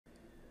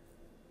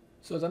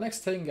So the next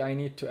thing I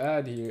need to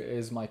add here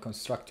is my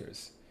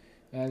constructors.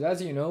 And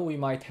as you know, we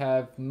might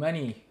have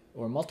many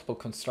or multiple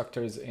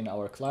constructors in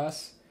our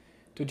class.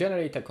 To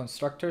generate a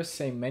constructor,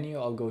 same menu,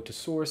 I'll go to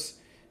source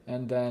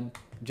and then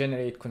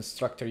generate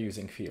constructor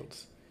using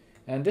fields.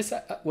 And this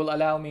will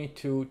allow me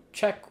to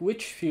check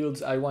which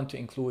fields I want to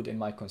include in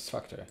my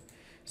constructor.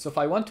 So if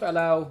I want to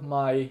allow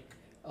my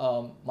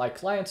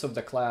clients of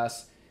the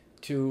class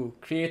to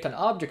create an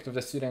object of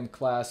the student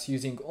class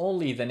using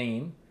only the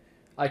name,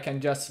 I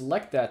can just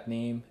select that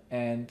name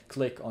and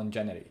click on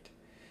generate.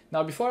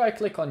 Now before I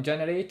click on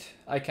generate,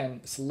 I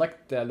can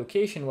select the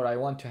location where I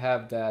want to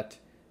have that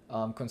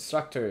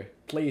constructor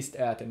placed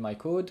at in my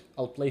code.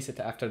 I'll place it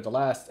after the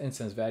last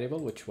instance variable,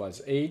 which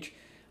was age.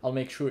 I'll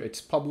make sure it's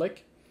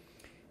public.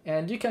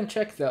 And you can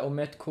check the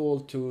omit call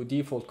to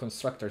default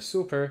constructor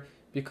super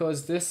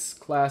because this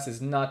class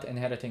is not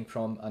inheriting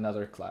from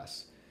another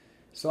class.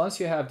 So once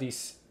you have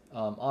these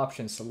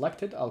options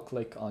selected, I'll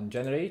click on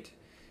generate.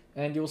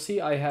 And you'll see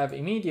I have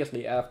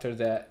immediately after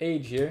the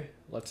age here,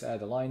 let's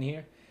add a line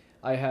here,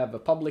 I have a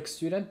public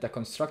student, the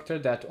constructor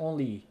that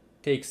only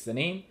takes the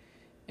name,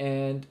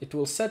 and it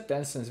will set the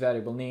instance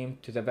variable name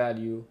to the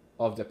value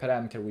of the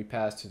parameter we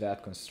pass to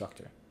that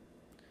constructor.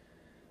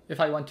 If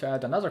I want to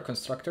add another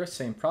constructor,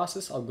 same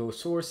process, I'll go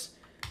source,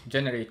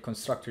 generate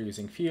constructor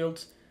using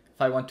fields.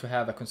 If I want to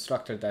have a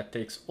constructor that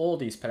takes all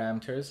these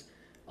parameters,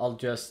 I'll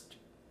just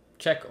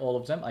check all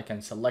of them. I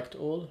can select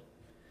all,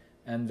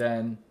 and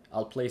then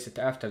I'll place it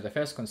after the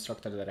first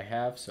constructor that I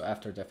have, so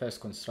after the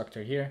first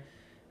constructor here,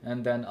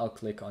 and then I'll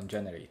click on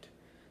generate.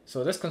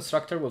 So this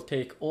constructor will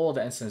take all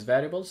the instance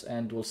variables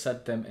and will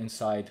set them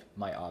inside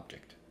my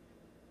object.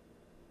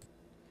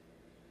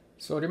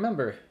 So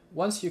remember,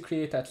 once you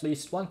create at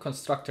least one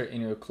constructor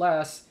in your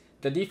class,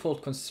 the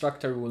default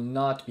constructor will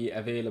not be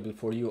available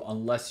for you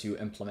unless you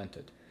implement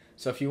it.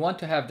 So if you want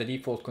to have the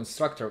default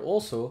constructor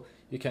also,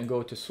 you can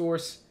go to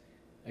source,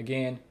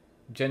 again,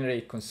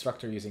 generate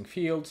constructor using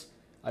fields.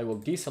 I will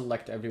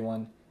deselect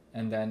everyone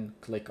and then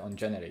click on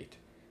generate.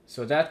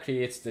 So that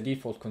creates the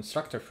default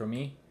constructor for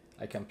me.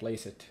 I can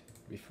place it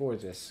before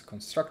this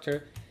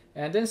constructor,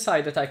 and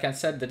inside it I can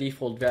set the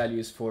default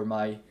values for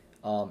my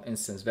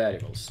instance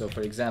variables. So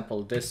for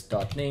example,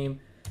 this.name,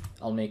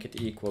 I'll make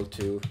it equal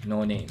to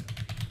no name.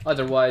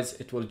 Otherwise,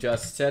 it will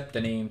just set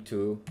the name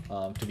to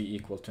be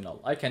equal to null.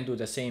 I can do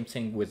the same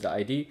thing with the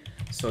ID.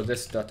 So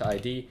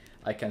this.id,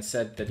 I can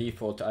set the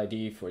default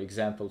ID, for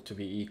example, to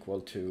be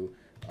equal to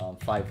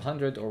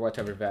 500 or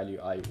whatever value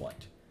I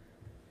want.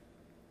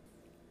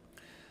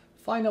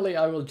 Finally,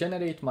 I will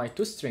generate my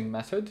toString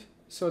method.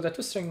 So the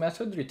toString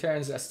method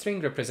returns a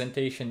string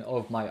representation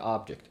of my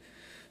object.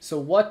 So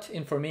what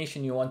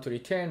information you want to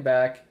return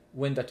back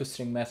when the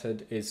toString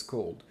method is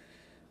called.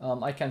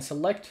 I can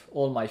select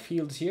all my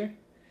fields here.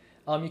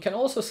 You can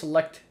also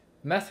select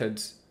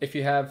methods if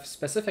you have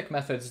specific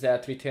methods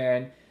that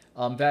return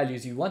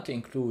values you want to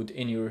include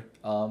in your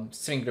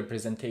string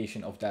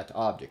representation of that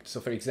object.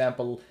 So for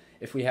example,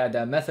 if we had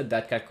a method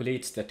that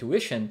calculates the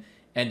tuition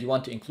and you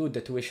want to include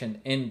the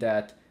tuition in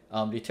that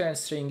return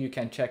string, you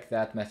can check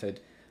that method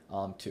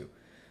too.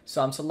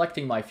 So I'm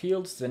selecting my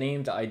fields, the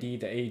name, the ID,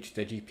 the age,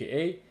 the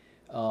GPA.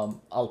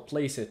 I'll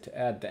place it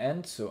at the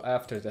end, so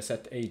after the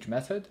setAge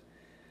method.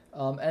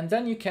 And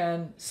then you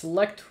can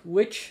select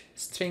which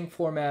string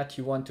format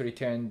you want to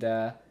return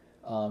the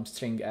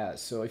string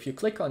as. So if you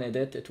click on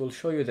edit, it will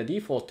show you the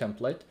default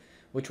template,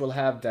 which will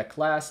have the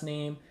class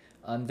name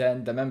and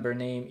then the member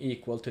name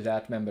equal to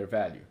that member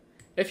value.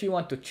 If you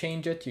want to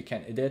change it, you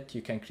can edit,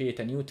 you can create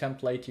a new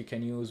template you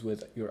can use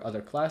with your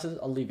other classes.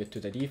 I'll leave it to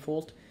the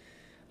default.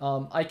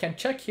 I can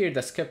check here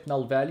the skip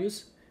null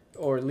values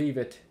or leave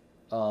it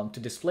to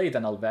display the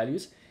null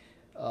values.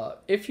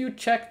 If you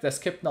check the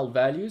skip null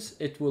values,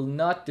 it will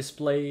not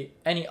display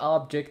any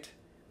object.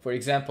 For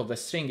example, the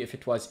string, if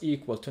it was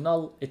equal to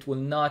null, it will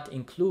not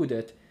include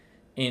it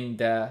in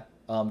the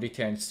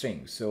return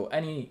string. So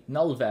any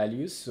null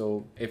values,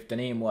 so if the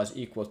name was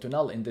equal to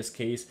null in this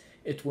case,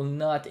 it will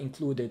not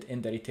include it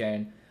in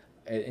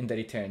the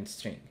return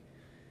string.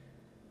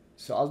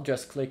 So I'll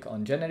just click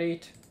on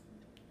generate,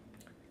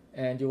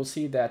 and you will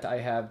see that I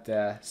have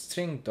the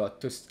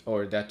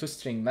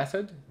toString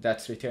method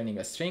that's returning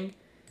a string,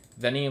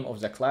 the name of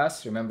the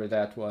class, remember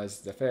that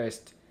was the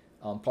first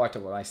part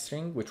of my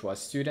string, which was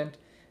student,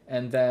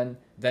 and then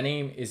the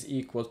name is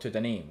equal to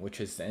the name,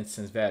 which is the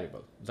instance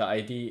variable. The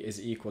ID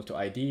is equal to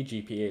ID,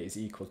 GPA is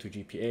equal to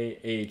GPA,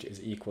 age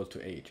is equal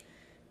to age.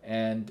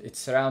 And it's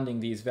surrounding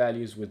these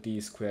values with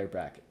these square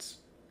brackets.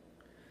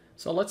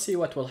 So let's see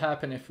what will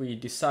happen if we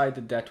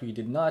decided that we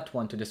did not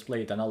want to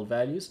display the null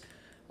values.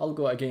 I'll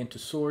go again to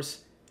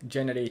source,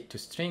 generate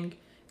toString,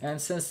 and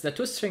since the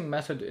toString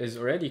method is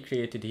already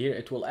created here,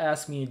 it will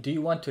ask me, do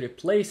you want to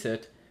replace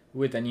it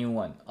with a new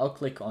one? I'll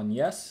click on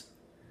yes,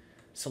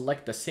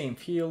 select the same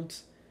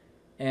fields,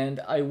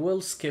 and I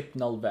will skip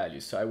null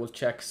values. So I will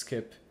check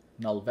skip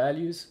null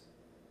values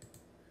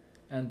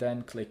and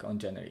then click on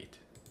generate.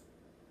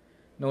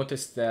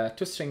 Notice the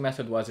toString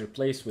method was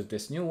replaced with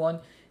this new one,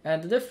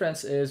 and the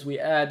difference is we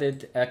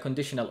added a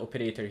conditional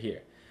operator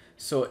here.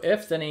 So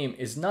if the name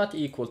is not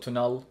equal to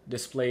null,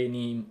 display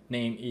name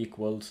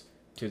equals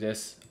to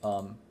this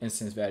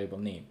instance variable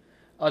name.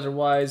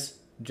 Otherwise,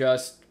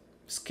 just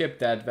skip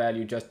that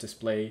value, just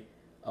display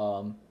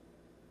an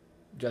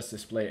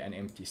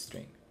empty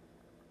string.